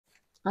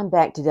I'm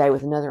back today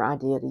with another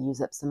idea to use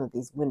up some of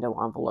these window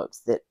envelopes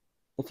that,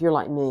 if you're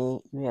like me,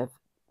 you have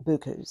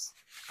bukus.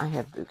 I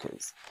have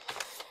bukus.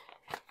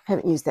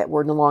 Haven't used that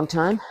word in a long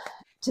time.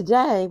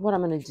 Today, what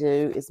I'm going to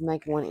do is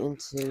make one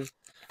into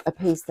a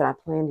piece that I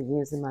plan to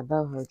use in my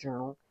boho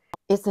journal.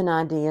 It's an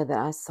idea that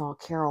I saw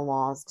Carol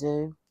Laws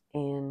do,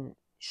 and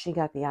she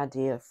got the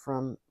idea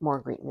from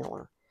Margurite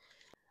Miller.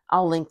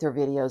 I'll link their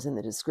videos in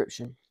the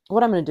description.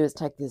 What I'm going to do is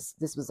take this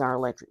was our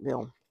electric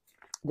bill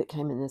that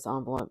came in this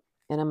envelope,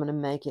 and I'm going to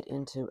make it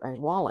into a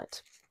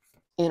wallet.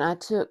 And I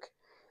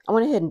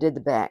went ahead and did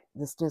the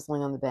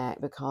stenciling on the back,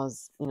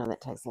 because,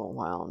 that takes a little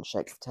while and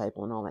shakes the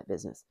table and all that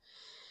business.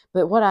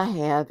 But what I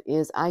have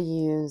is I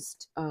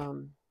used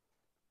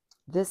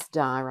this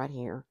die right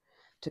here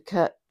to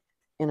cut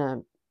in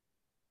a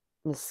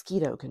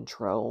mosquito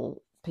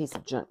control piece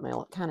of junk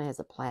mail. It kind of has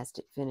a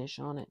plastic finish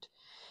on it,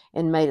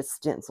 and made a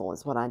stencil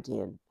is what I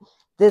did.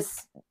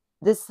 This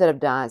set of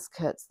dies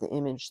cuts the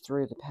image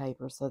through the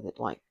paper so that,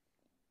 like,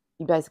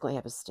 you basically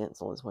have a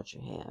stencil is what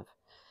you have.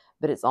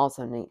 But it's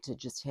also neat to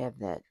just have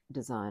that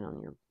design on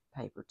your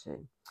paper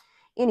too.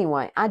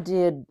 Anyway, I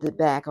did the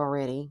back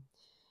already,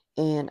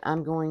 and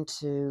I'm going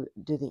to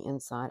do the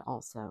inside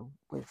also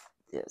with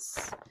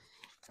this.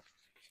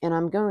 And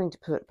I'm going to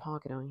put a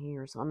pocket on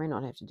here, so I may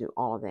not have to do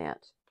all of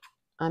that.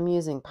 I'm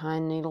using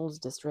pine needles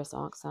distress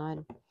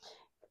oxide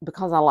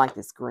because I like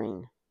this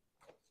green.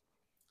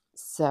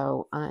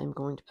 So I'm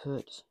going to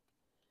put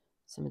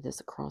some of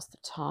this across the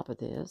top of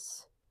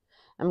this.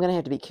 I'm going to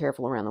have to be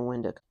careful around the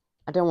window.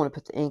 I don't want to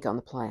put the ink on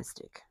the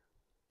plastic.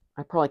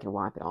 I probably can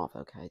wipe it off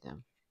okay,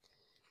 though.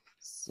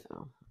 So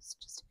let's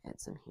just add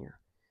some here.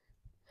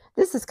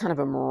 This is kind of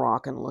a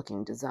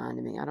Moroccan-looking design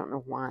to me. I don't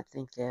know why I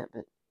think that,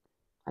 but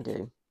I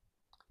do.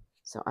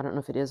 So I don't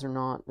know if it is or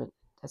not, but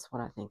that's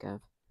what I think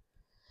of.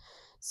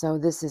 So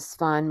this is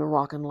fine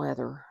Moroccan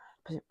leather,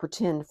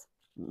 pretend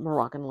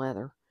Moroccan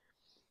leather.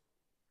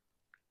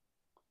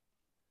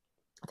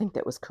 I think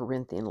that was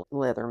Corinthian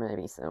leather,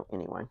 maybe. So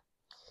anyway,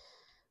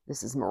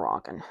 this is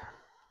Moroccan.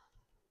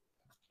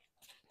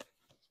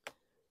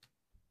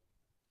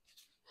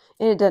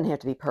 And it doesn't have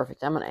to be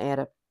perfect. I'm going to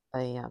add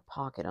a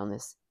pocket on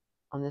this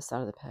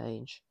side of the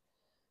page.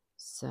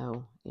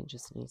 So it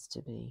just needs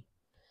to be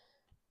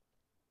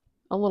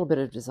a little bit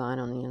of design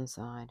on the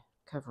inside.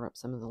 Cover up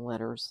some of the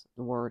letters,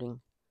 the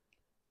wording.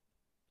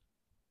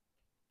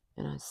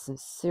 And I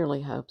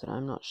sincerely hope that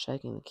I'm not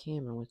shaking the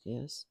camera with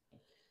this.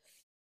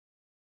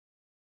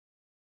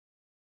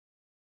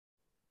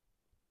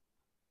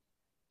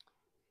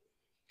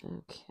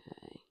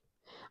 Okay.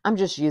 I'm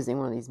just using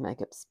one of these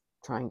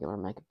triangular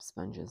makeup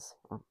sponges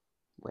or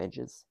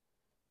wedges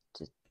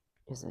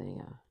as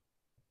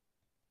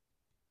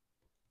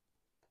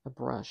a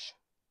brush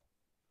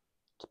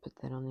to put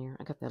that on there.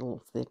 I got that a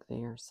little thick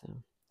there,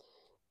 so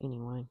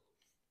anyway.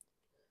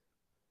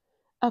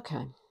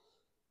 Okay.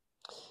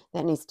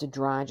 That needs to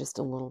dry just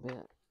a little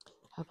bit.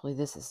 Hopefully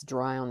this is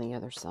dry on the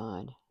other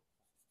side.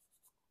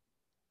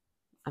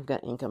 I've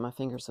got ink on my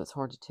fingers, so it's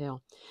hard to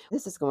tell.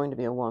 This is going to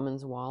be a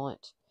woman's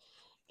wallet.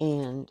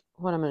 And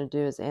what I'm going to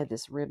do is add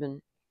this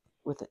ribbon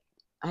with it.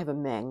 I have a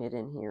magnet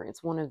in here.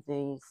 It's one of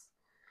these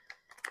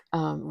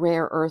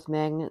rare earth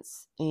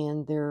magnets,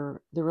 and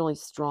they're really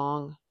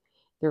strong.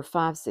 They're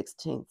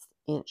 5/16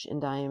 inch in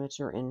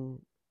diameter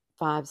and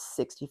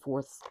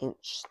 5/64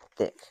 inch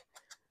thick.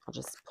 I'll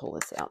just pull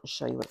this out and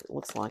show you what it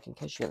looks like in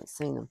case you haven't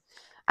seen them.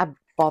 I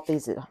bought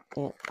these at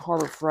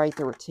Harbor Freight.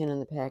 There were 10 in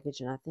the package,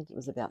 and I think it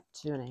was about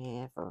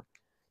 $2.50 or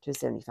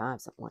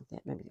 $2.75, something like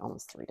that, maybe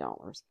almost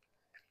 $3.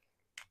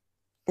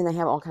 And they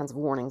have all kinds of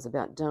warnings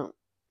about don't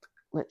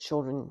let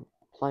children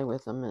play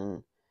with them,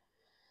 and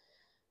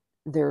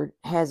they're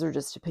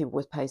hazardous to people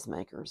with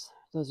pacemakers.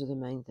 Those are the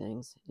main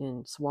things.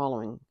 And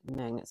swallowing the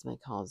magnets may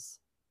cause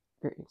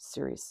very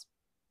serious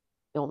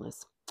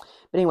illness.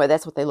 But anyway,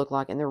 that's what they look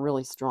like, and they're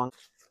really strong.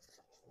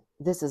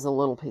 This is a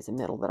little piece of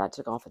metal that I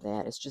took off of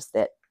that. It's just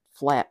that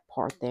flat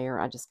part there.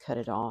 I just cut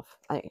it off.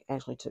 I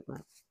actually took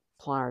my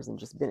pliers and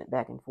just bent it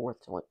back and forth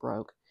till it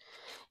broke.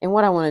 And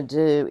what I want to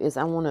do is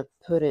I want to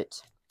put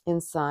it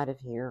inside of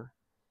here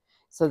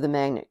so the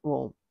magnet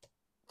will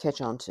catch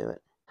on to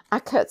it. I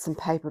cut some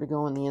paper to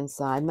go on the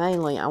inside.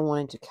 Mainly, I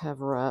wanted to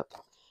cover up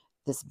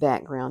this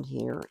background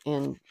here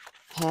and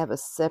have a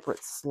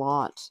separate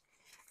slot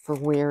for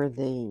where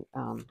the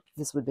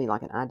this would be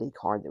like an ID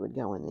card that would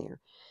go in there.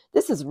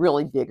 This is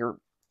really bigger.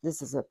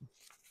 This is a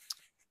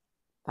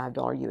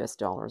 $5 US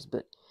dollars,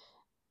 but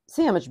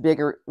see how much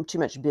bigger, too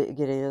much big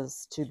it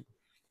is.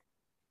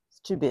 It's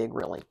too big,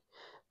 really.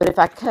 But if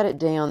I cut it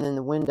down, then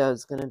the window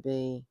is going to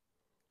be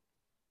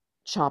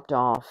chopped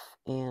off,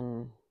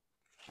 and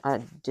I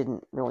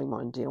didn't really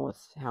want to deal with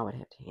how I'd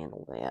have to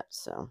handle that.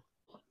 So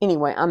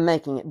anyway, I'm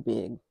making it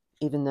big,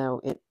 even though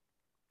it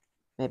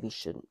maybe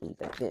shouldn't be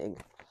that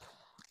big.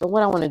 But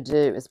what I want to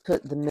do is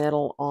put the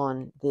metal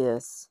on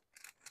this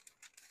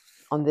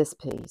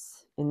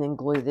piece, and then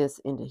glue this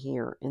into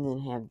here, and then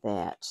have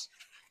that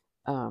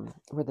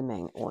where the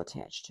magnet will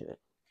attach to it.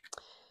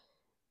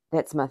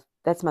 That's my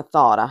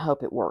thought. I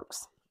hope it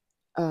works.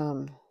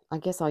 I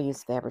guess I'll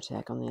use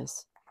Fabri-Tac on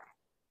this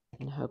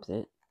and hope that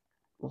it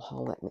will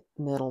hold that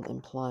metal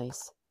in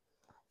place.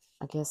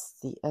 I guess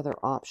the other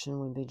option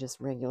would be just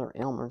regular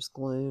Elmer's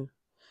glue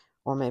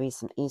or maybe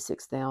some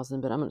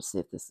E6000, but I'm going to see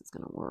if this is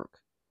going to work.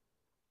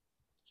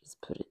 Just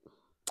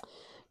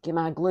get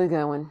my glue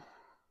going.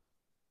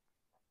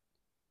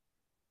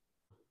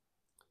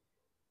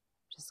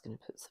 Just going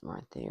to put some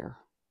right there.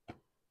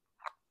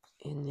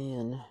 And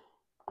then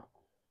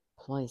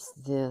place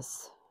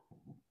this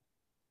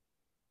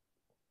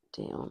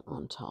down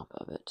on top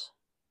of it.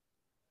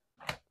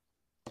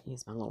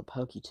 Use my little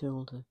pokey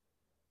tool to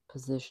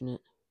position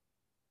it.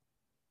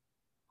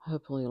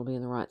 Hopefully it'll be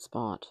in the right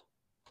spot.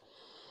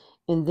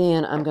 And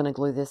then I'm going to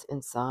glue this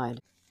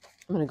inside.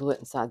 I'm going to glue it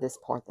inside this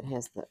part that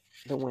has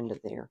the window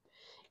there.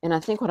 And I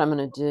think what I'm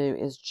going to do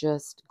is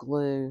just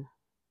glue,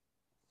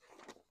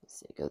 let's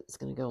see, it's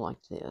going to go like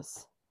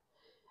this.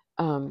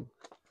 I'm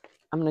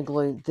going to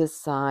glue this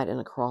side and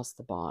across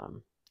the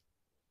bottom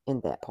in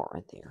that part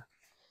right there.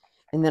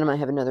 And then I'm going to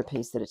have another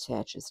piece that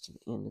attaches to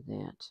the end of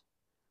that.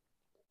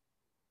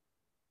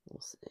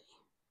 We'll see.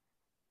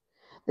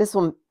 This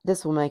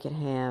will make it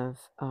have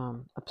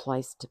a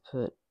place to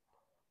put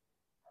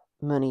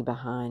money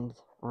behind,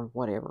 or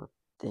whatever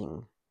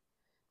thing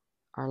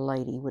Our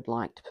Lady would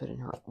like to put in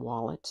her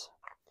wallet.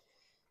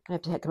 I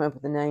have to come up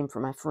with a name for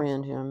my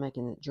friend who I'm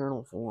making the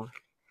journal for.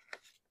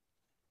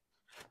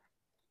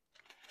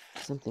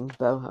 Something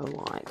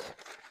boho-like.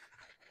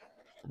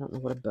 I don't know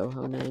what a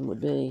boho name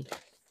would be.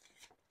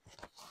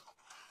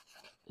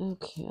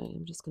 Okay,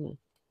 I'm just going to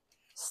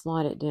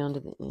slide it down to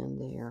the end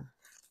there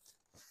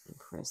and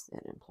press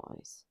that in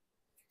place.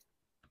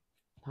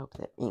 Hope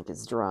that ink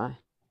is dry.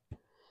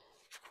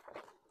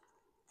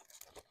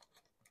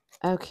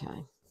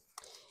 Okay,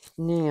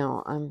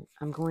 now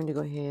I'm going to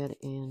go ahead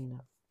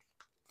and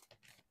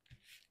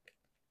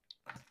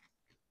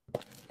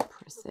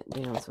press that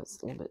down so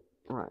it's a little bit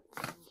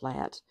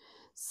flat.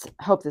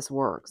 Hope this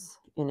works,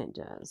 and it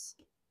does.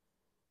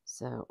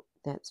 So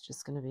that's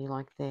just going to be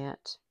like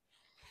that.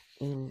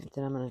 And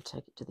then I'm going to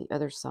take it to the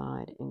other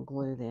side and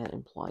glue that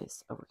in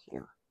place over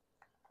here.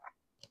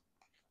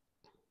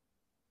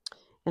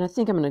 And I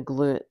think I'm going to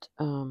glue it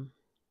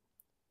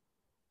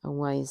a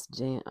ways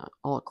down,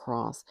 all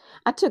across.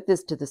 I took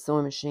this to the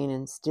sewing machine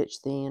and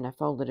stitched the end. I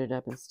folded it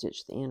up and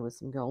stitched the end with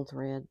some gold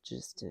thread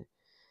just to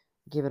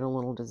give it a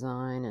little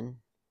design and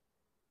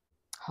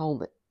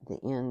hold the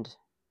end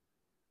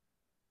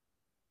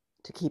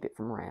to keep it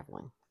from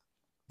raveling,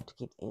 to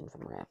keep the end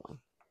from raveling.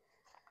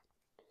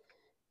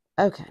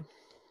 Okay,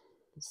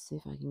 let's see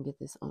if I can get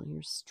this on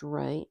here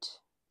straight.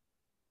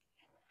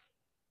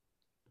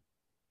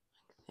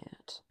 Like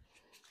that.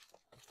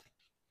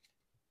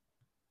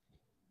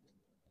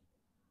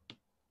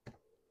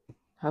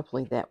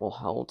 Hopefully that will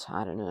hold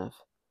tight enough.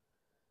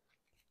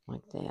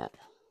 Like that.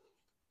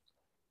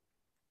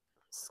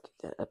 Scoot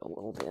that up a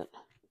little bit.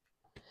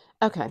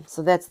 Okay,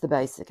 so that's the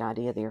basic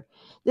idea there.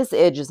 This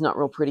edge is not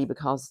real pretty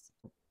because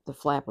the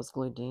flap was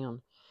glued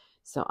down.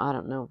 So I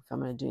don't know if I'm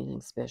going to do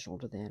anything special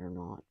to that or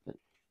not. But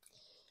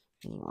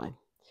anyway,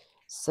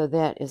 so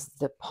that is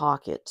the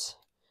pocket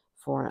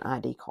for an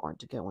ID card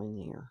to go in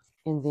there.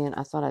 And then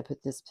I thought I'd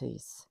put this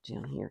piece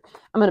down here.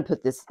 I'm going to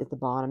put this at the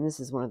bottom.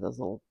 This is one of those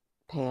little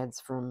pads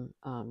from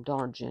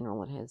Dollar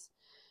General. It has,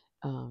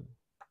 I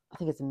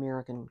think it's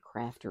American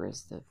Crafter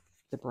is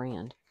the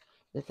brand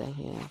that they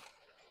have.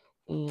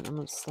 And I'm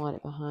going to slide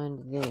it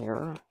behind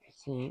there, I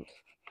think.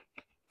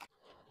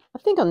 I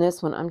think on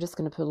this one, I'm just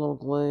going to put a little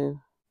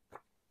glue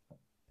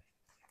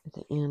at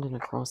the end and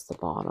across the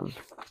bottom,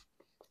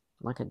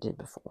 like I did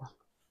before.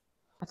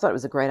 I thought it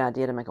was a great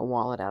idea to make a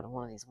wallet out of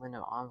one of these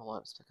window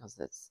envelopes because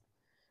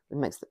it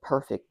makes the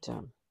perfect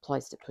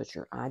place to put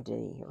your ID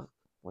or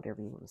whatever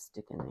you want to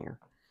stick in there.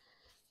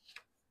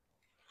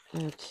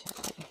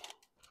 Okay.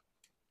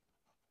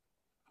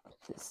 Put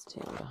this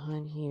down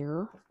behind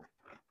here.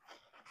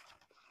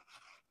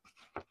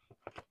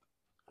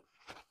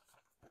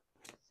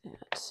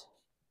 That.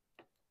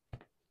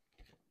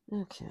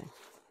 Okay.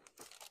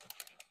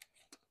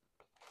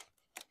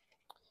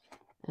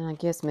 And I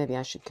guess maybe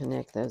I should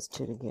connect those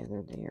two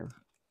together there.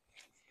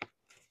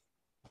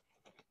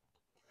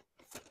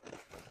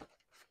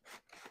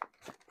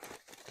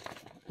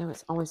 Oh,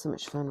 it's always so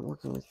much fun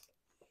working with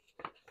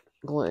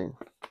glue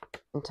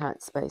in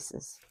tight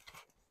spaces.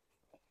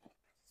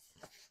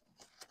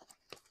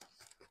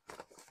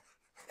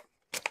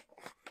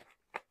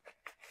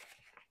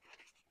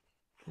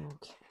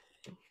 Okay.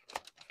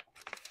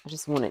 I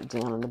just want it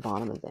down in the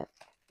bottom of that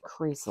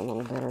crease a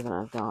little better than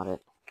I've got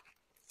it.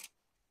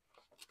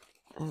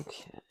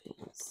 Okay,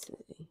 let's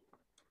see.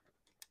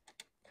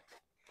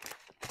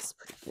 That's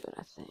pretty good,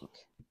 I think.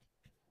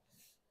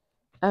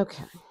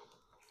 Okay.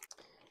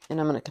 And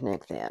I'm going to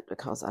connect that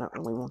because I don't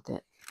really want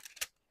that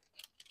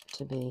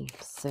to be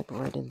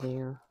separated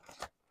there.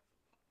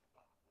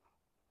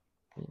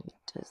 Maybe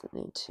it doesn't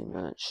need too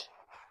much.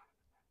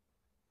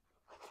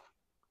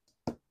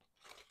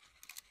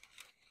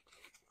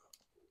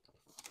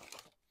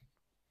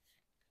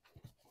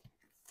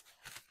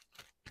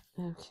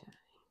 Okay.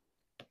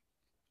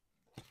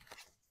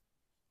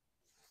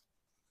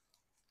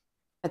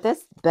 But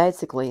that's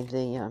basically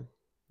the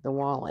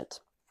wallet.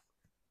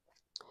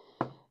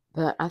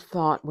 But I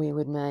thought we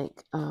would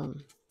make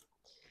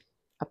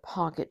a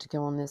pocket to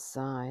go on this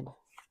side.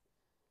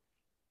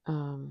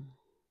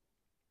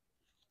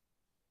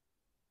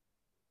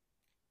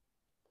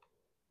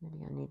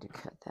 Maybe I need to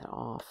cut that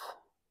off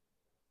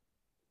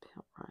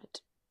about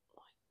right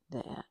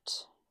like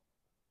that.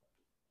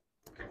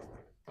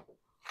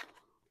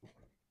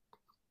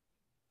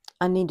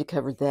 I need to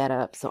cover that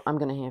up, so I'm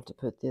going to have to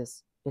put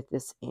this at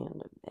this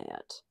end of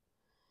that.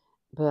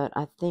 But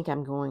I think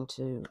I'm going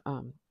to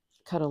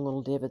cut a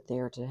little divot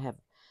there to have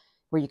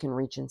where you can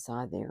reach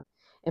inside there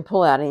and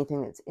pull out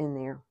anything that's in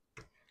there.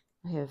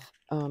 I have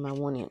my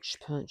 1-inch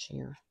punch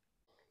here.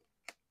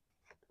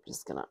 I'm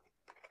just going to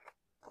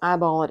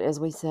eyeball it, as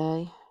we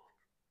say.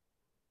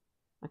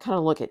 I kind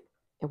of look at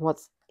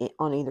what's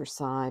on either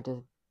side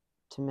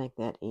to make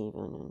that even,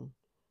 and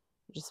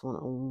I just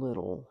want a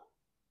little.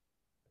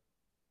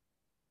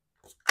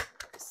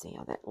 See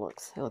how that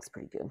looks. It looks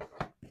pretty good.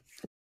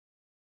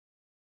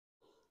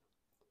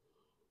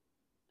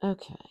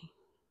 Okay.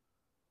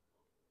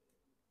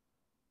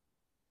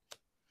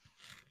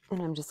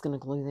 And I'm just going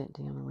to glue that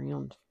down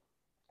around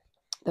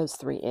those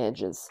 3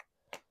 edges.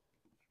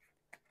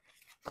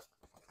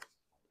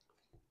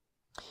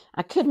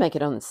 I could make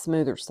it on the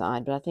smoother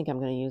side, but I think I'm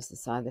going to use the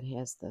side that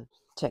has the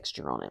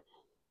texture on it.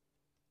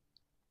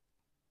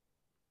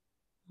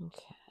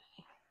 Okay.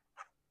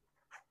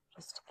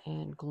 Just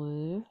add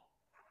glue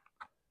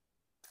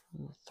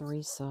on the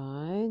 3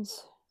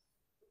 sides.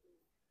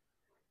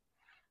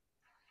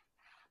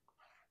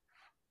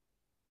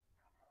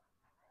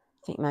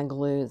 I think my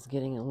glue is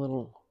getting a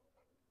little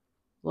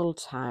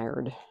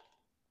tired.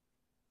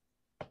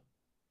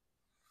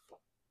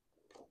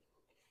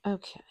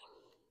 Okay.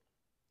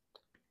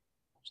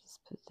 Just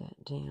put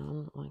that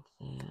down like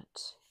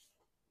that.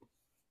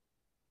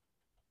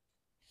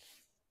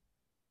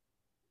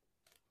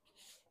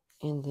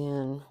 And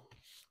then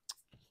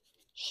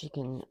she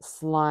can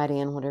slide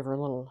in whatever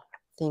little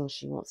thing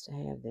she wants to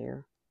have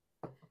there.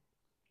 I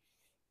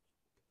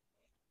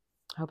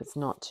hope it's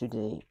not too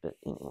deep, but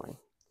anyway.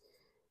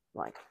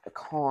 Like a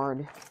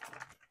card.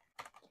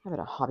 How about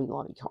a Hobby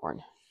Lobby card?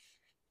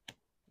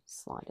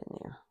 Slide in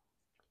there.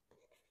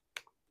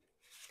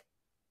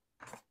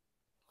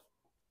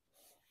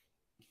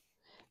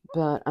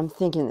 But I'm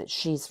thinking that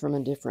she's from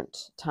a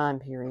different time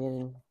period,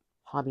 and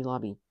Hobby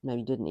Lobby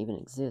maybe didn't even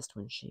exist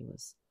when she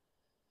was.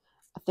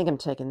 I think I'm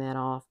taking that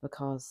off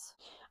because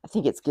I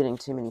think it's getting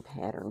too many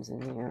patterns in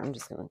there. I'm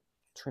just going to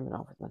trim it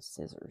off with my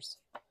scissors.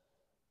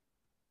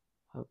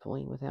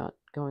 Hopefully without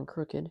going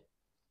crooked.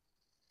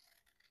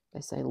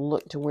 They say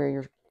look to where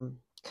you're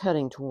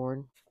cutting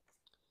toward.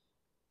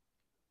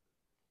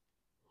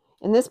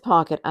 And this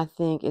pocket, I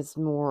think, is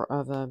more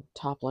of a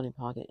top-loading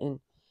pocket. And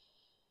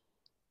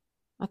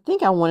I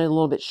think I want it a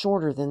little bit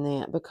shorter than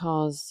that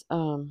because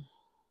it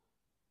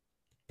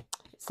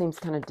seems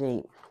kind of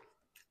deep.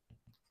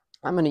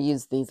 I'm going to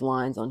use these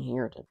lines on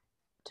here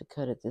to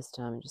cut it this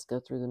time and just go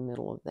through the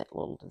middle of that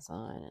little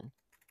design and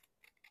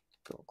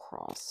go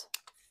across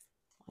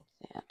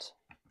like that.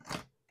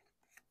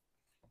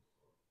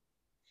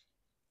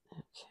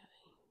 Okay.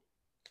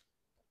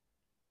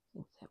 I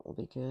think that will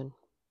be good.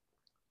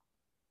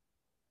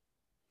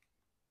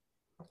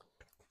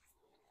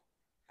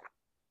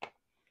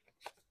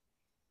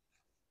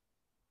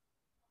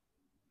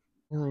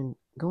 I'm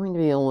going to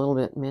be a little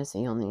bit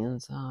messy on the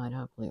inside.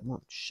 Hopefully it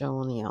won't show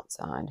on the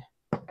outside.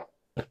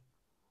 Okay.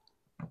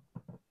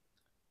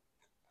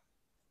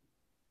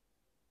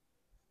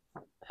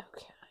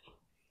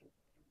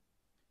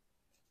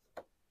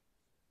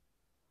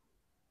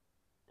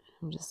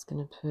 I'm just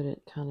going to put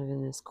it kind of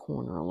in this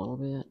corner a little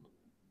bit.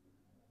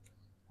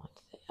 Like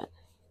that.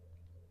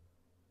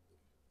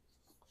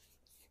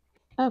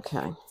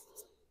 Okay.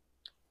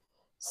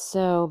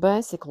 So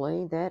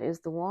basically that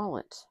is the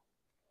wallet.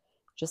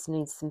 Just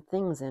needs some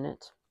things in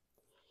it.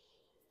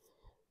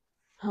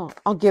 Oh,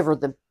 I'll give her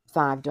the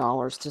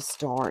 $5 to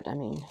start. I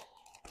mean,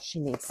 she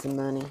needs some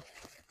money.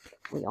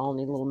 We all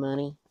need a little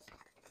money.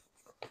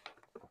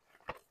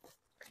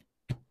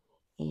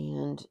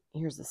 And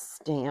here's a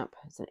stamp.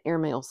 It's an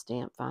airmail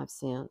stamp, 5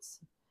 cents,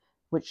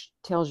 which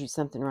tells you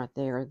something right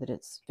there that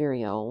it's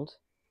very old.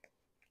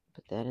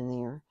 Put that in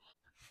there.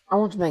 I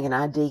want to make an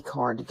ID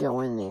card to go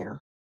in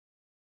there.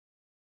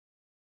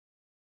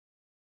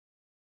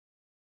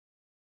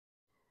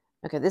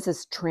 Okay, this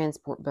is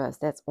transport bus.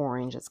 That's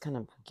orange. It's kind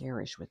of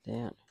garish with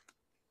that.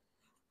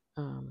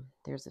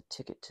 There's a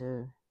ticket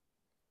to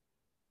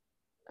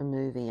a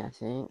movie, I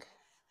think.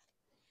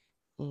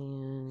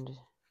 And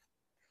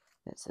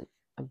that's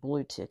a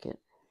blue ticket.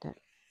 That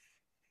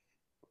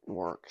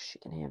works. She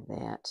can have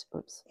that.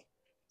 Oops.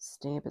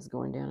 Stamp is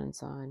going down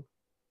inside.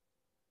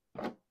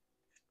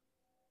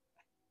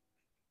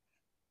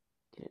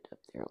 Get it up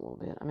there a little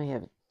bit. I may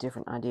have a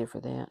different idea for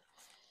that.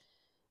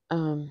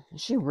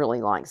 She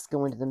really likes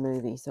going to the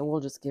movie, so we'll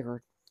just give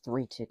her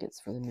 3 tickets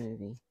for the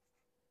movie.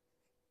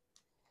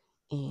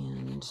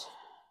 And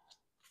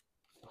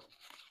let's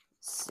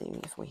see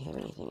if we have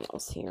anything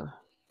else here.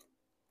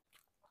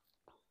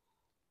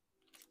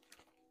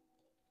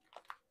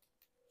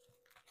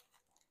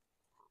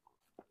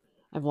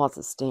 I have lots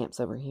of stamps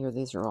over here.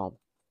 These are all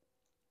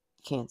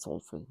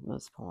canceled for the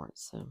most part.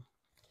 So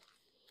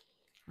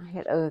I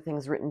had other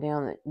things written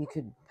down that you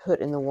could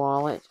put in the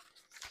wallet.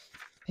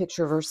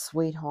 Picture of her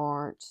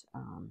sweetheart,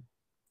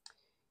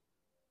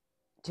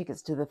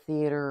 tickets to the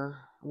theater,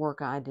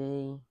 work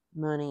ID,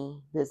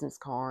 money, business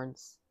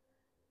cards,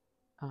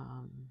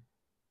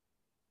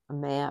 a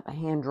map, a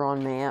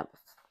hand-drawn map,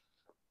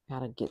 how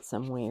to get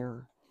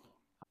somewhere,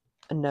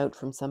 a note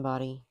from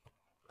somebody.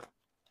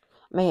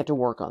 I may have to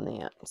work on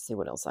that and see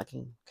what else I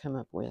can come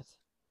up with.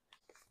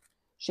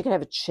 She could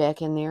have a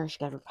check in there. She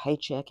could have her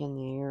paycheck in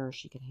there.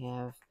 She could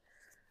have,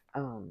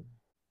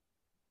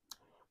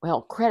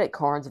 well, credit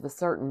cards of a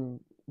certain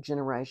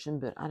generation,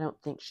 but I don't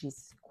think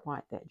she's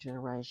quite that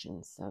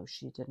generation, so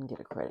she didn't get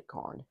a credit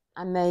card.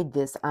 I made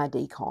this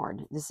ID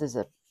card. This is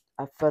a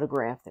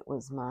photograph that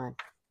was one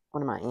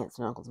of my aunts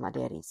and uncles, my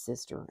daddy's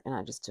sister, and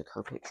I just took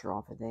her picture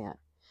off of that.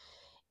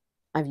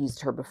 I've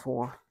used her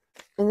before.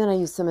 And then I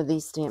used some of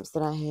these stamps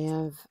that I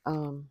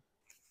have.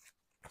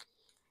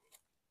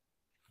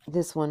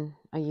 This one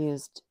I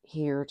used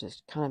here to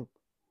kind of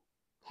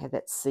have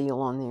that seal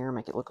on there,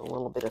 make it look a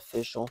little bit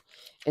official.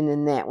 And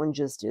then that one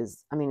just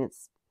is, I mean,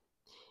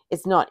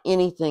 it's not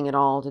anything at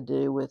all to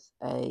do with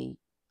a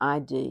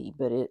ID,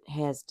 but it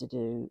has to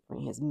do, I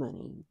mean, it has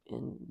money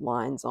and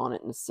lines on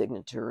it and a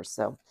signature.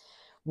 So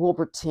we'll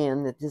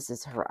pretend that this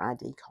is her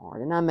ID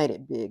card. And I made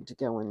it big to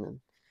go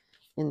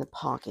in the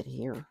pocket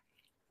here.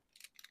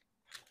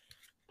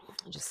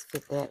 Just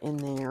fit that in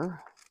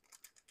there.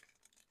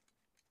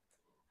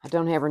 I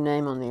don't have her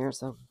name on there,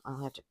 so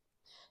I'll have to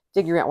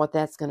figure out what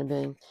that's going to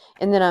be.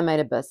 And then I made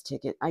a bus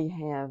ticket. I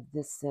have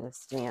this set of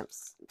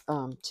stamps,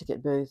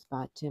 Ticket Booth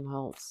by Tim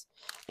Holtz,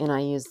 and I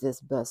use this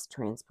bus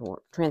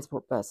transport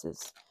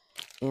buses,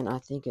 and I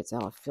think it's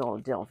out of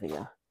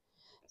Philadelphia.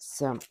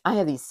 So I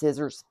have these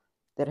scissors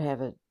that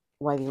have a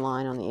wavy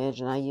line on the edge,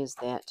 and I use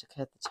that to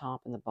cut the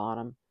top and the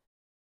bottom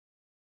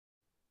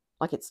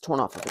like it's torn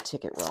off of a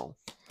ticket roll.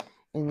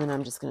 And then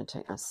I'm just going to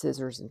take my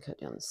scissors and cut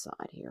down the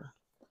side here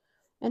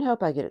and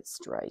hope I get it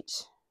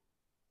straight.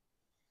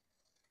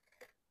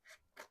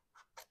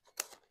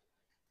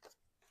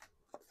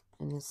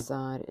 And this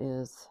side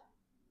is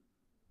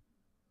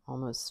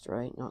almost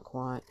straight, not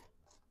quite.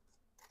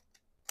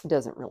 It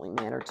doesn't really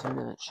matter too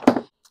much.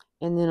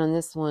 And then on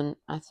this one,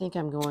 I think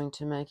I'm going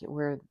to make it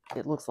where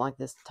it looks like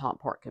this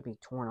top part could be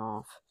torn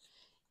off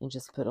and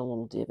just put a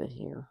little divot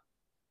here.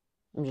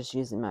 I'm just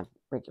using my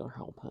regular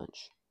hole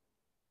punch.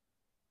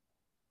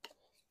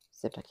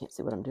 Except I can't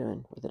see what I'm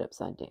doing with it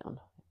upside down. I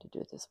have to do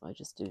it this way.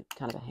 Just do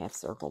kind of a half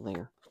circle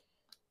there.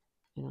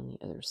 And on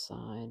the other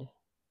side.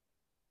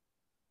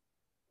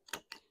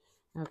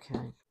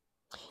 Okay.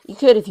 You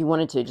could, if you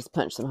wanted to, just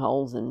punch some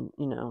holes and,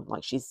 you know,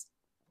 like she's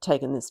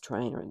taking this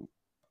train or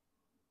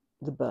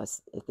the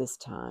bus at this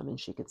time, and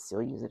she could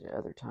still use it at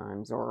other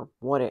times, or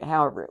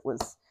however it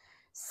was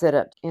set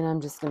up. And I'm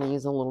just going to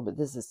use a little bit.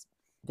 This is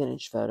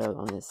vintage photo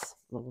on this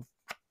little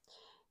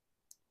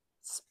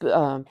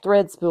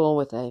thread spool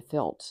with a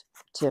felt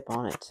tip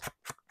on it.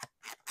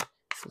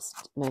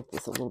 Just make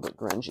this a little bit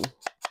grungy.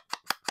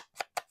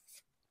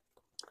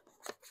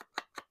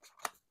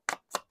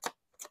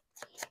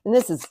 And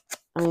this is,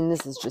 I mean,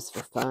 this is just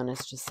for fun.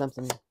 It's just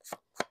something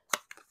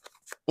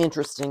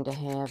interesting to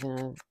have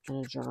in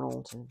a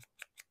journal to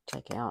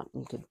take out.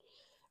 You could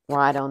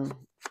write on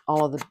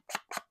all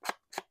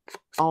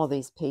of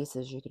these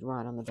pieces. You could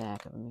write on the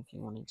back of them if you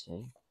wanted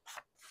to.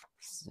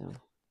 So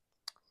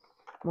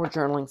more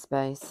journaling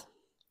space.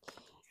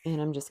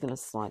 And I'm just going to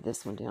slide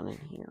this one down in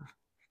here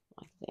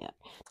like that.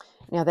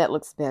 Now that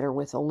looks better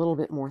with a little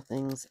bit more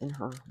things in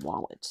her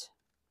wallet.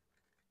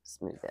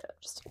 Smooth that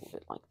up just a little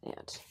bit like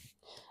that.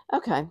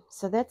 Okay,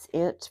 so that's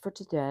it for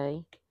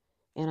today.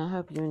 And I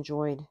hope you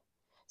enjoyed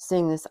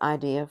seeing this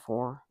idea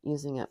for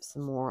using up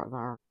some more of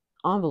our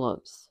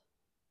envelopes.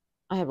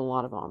 I have a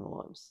lot of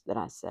envelopes that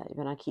I save,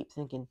 and I keep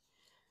thinking,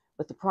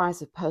 with the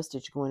price of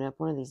postage going up,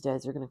 one of these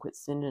days they're going to quit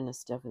sending us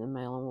stuff in the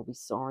mail, and we'll be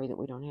sorry that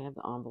we don't have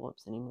the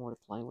envelopes anymore to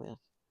play with.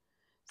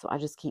 So I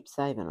just keep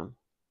saving them,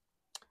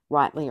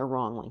 rightly or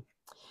wrongly.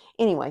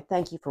 Anyway,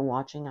 thank you for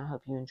watching. I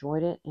hope you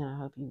enjoyed it, and I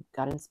hope you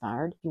got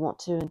inspired. If you want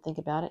to and think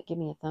about it, give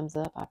me a thumbs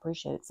up. I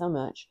appreciate it so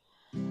much.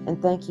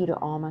 And thank you to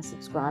all my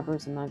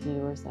subscribers and my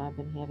viewers that I've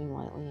been having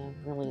lately. I'm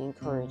really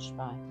encouraged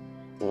by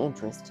the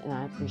interest, and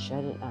I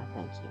appreciate it, and I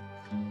thank you.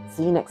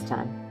 See you next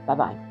time.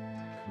 Bye-bye.